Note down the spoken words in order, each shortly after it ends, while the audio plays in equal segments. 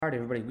right,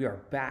 everybody, we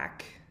are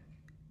back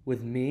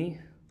with me,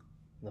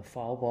 the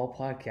Fall Ball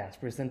Podcast,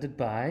 presented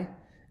by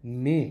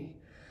me.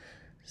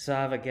 So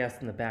I have a guest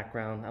in the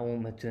background. I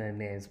won't mention any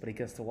names, but he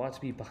gets to watch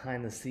me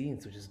behind the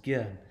scenes, which is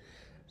good.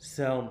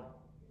 So,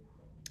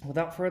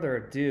 without further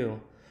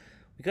ado,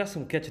 we got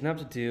some catching up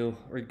to do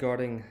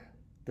regarding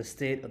the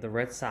state of the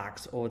Red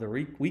Sox over the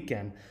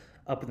weekend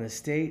up in the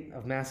state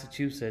of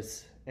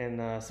Massachusetts, in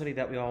a city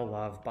that we all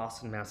love,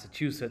 Boston,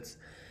 Massachusetts.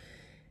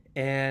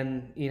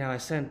 And, I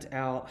sent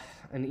out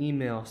an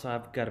email, so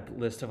I've got a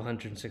list of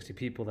 160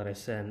 people that I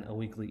send a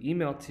weekly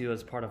email to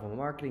as part of a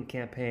marketing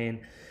campaign.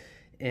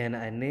 And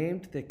I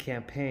named the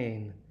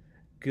campaign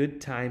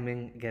Good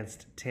Timing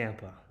Against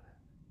Tampa.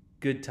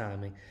 Good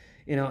timing.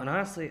 And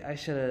honestly, I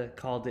should have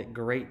called it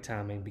Great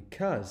Timing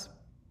because,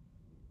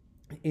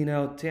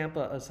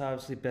 Tampa has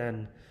obviously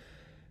been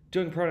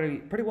doing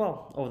pretty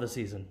well over the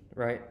season,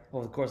 right?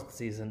 Over the course of the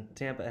season,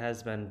 Tampa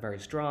has been very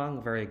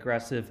strong, very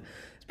aggressive.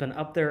 It's been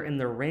up there in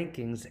the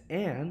rankings,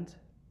 and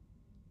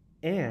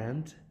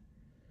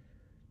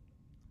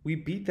we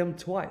beat them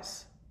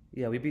twice.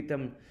 Yeah, we beat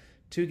them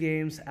 2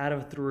 games out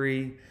of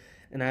 3,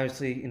 and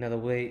obviously, the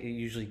way it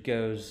usually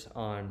goes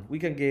on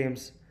weekend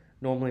games,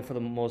 normally for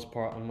the most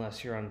part,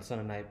 unless you're on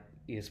Sunday night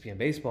ESPN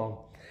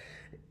baseball,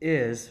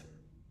 is,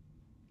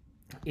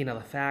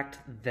 the fact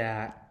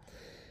that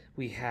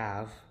we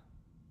have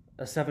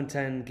a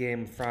 7:10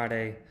 game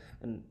Friday,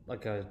 and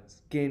like a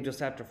game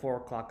just after 4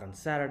 o'clock on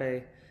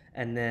Saturday,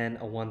 and then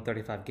a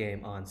 1:35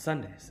 game on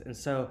Sundays. And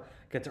so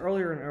it gets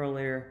earlier and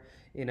earlier,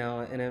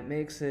 and it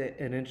makes it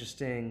an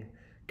interesting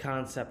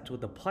concept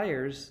with the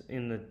players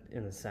in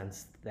the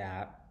sense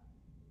that,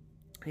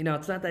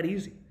 it's not that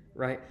easy,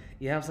 right?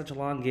 You have such a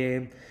long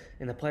game,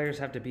 and the players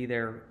have to be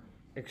there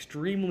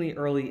extremely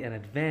early in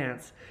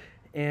advance,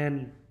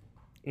 and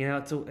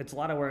it's a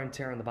lot of wear and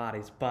tear on the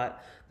bodies.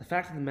 But the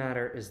fact of the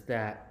matter is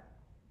that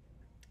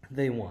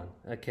they won,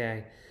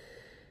 okay?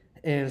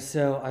 And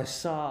so I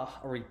saw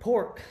a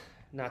report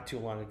not too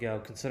long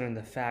ago considering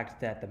the fact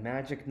that the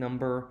magic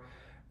number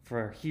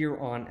for here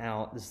on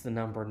out is the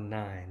number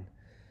 9,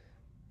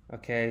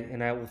 okay?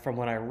 And from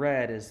what I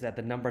read is that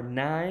the number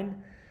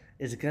 9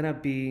 is going to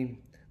be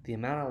the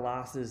amount of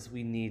losses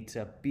we need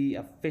to be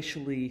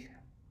officially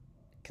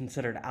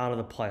considered out of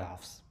the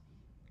playoffs,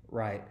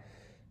 right?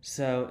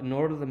 So in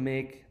order to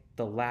make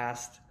the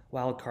last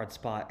wildcard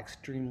spot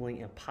extremely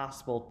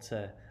impossible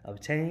to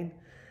obtain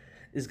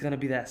is going to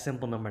be that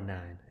simple number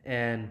 9.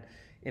 And,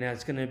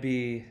 it's going to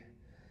be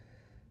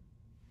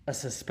a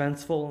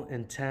suspenseful,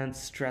 intense,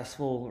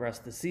 stressful rest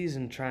of the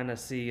season trying to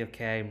see,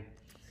 okay,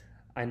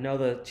 I know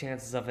the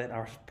chances of it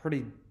are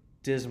pretty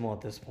dismal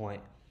at this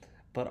point,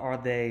 but are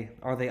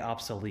they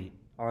obsolete?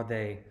 Are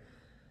they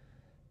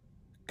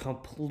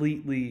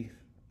completely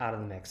out of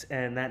the mix?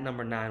 And that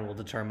number 9 will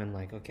determine,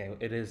 okay,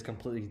 it is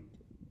completely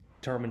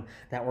determined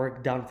that we're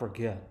done for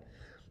good.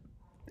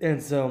 And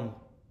so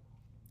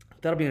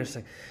that'll be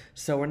interesting.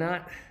 So we're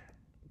not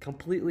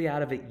completely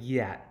out of it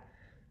yet.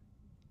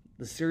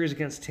 The series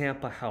against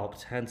Tampa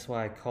helped, hence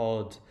why I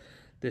called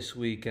this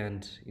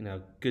weekend,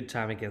 good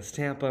time against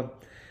Tampa,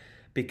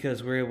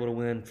 because we were able to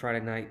win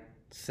Friday night,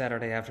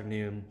 Saturday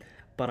afternoon.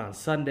 But on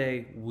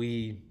Sunday,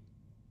 we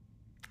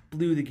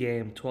blew the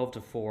game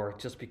 12-4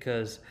 just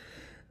because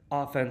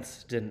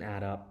offense didn't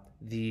add up.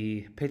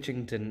 The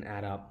pitching didn't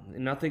add up.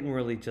 Nothing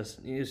really it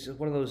was just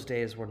one of those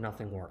days where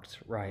nothing worked,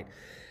 right?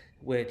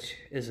 Which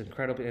is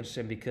incredibly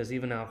interesting because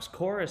even Alex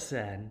Cora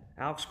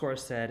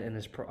said in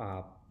his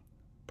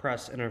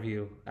press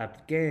interview after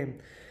the game,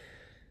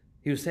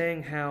 he was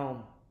saying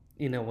how,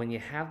 when you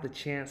have the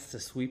chance to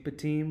sweep a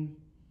team,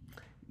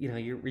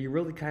 you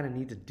really kind of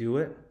need to do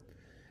it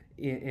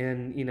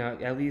and,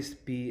 at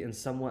least be in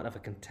somewhat of a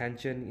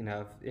contention.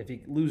 If you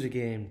lose a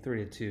game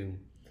 3-2,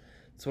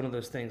 it's one of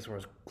those things where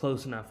it's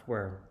close enough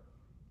where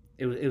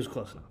it was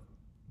close enough,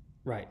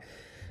 right?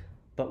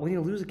 But when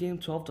you lose a game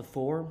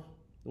 12-4,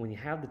 when you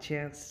have the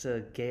chance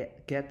to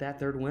get that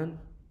third win,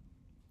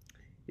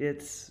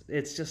 it's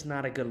just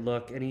not a good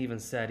look. And he even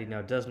said,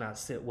 it does not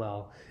sit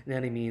well in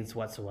any means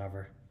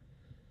whatsoever.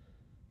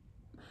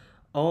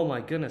 Oh my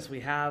goodness,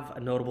 we have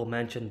a notable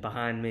mention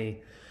behind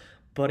me.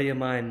 Buddy of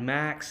mine,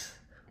 Max,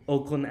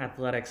 Oakland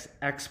Athletics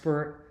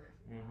expert.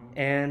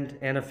 And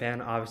a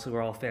fan. Obviously,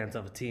 we're all fans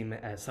of a team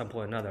at some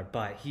point or another,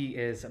 but he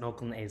is an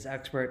Oakland A's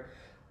expert.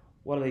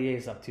 What are the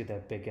A's up to,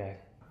 that big guy?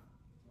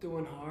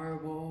 Doing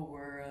horrible.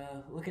 We're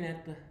looking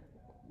at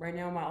right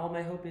now. All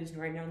my hope is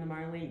right now in the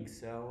minor leagues.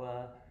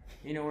 So,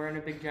 we're in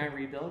a big giant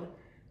rebuild.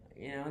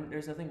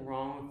 There's nothing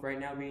wrong with right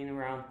now being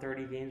around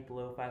 30 games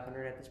below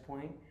 500 at this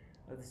point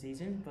of the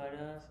season,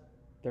 but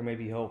there may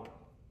be hope.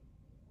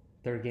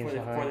 30 games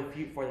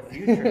for the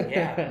future,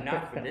 yeah, but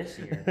not for this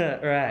year.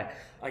 Right.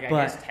 I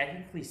guess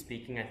technically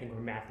speaking, I think we're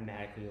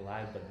mathematically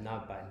alive, but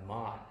not by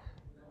lot.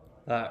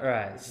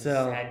 Right. It's a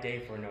sad day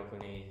for an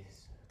Oakland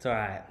A's. It's all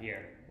right.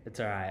 Here. It's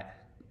all right.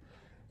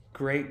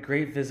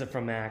 Great visit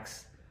from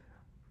Max.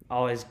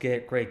 Always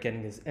great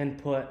getting his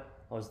input.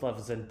 Always love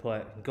his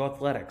input. Go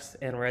Athletics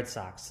and Red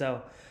Sox.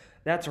 So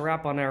that's a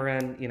wrap on our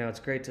end. It's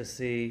great to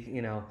see,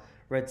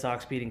 Red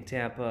Sox beating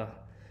Tampa.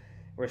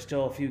 We're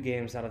still a few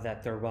games out of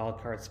that third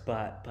wild card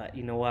spot, but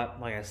you know what?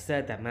 Like I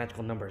said, that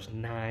magical number is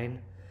 9.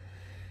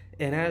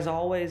 And as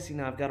always,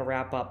 I've got to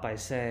wrap up by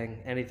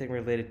saying anything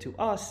related to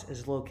us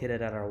is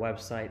located at our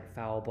website,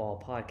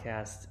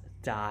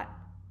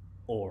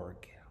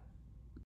 foulballpodcast.org.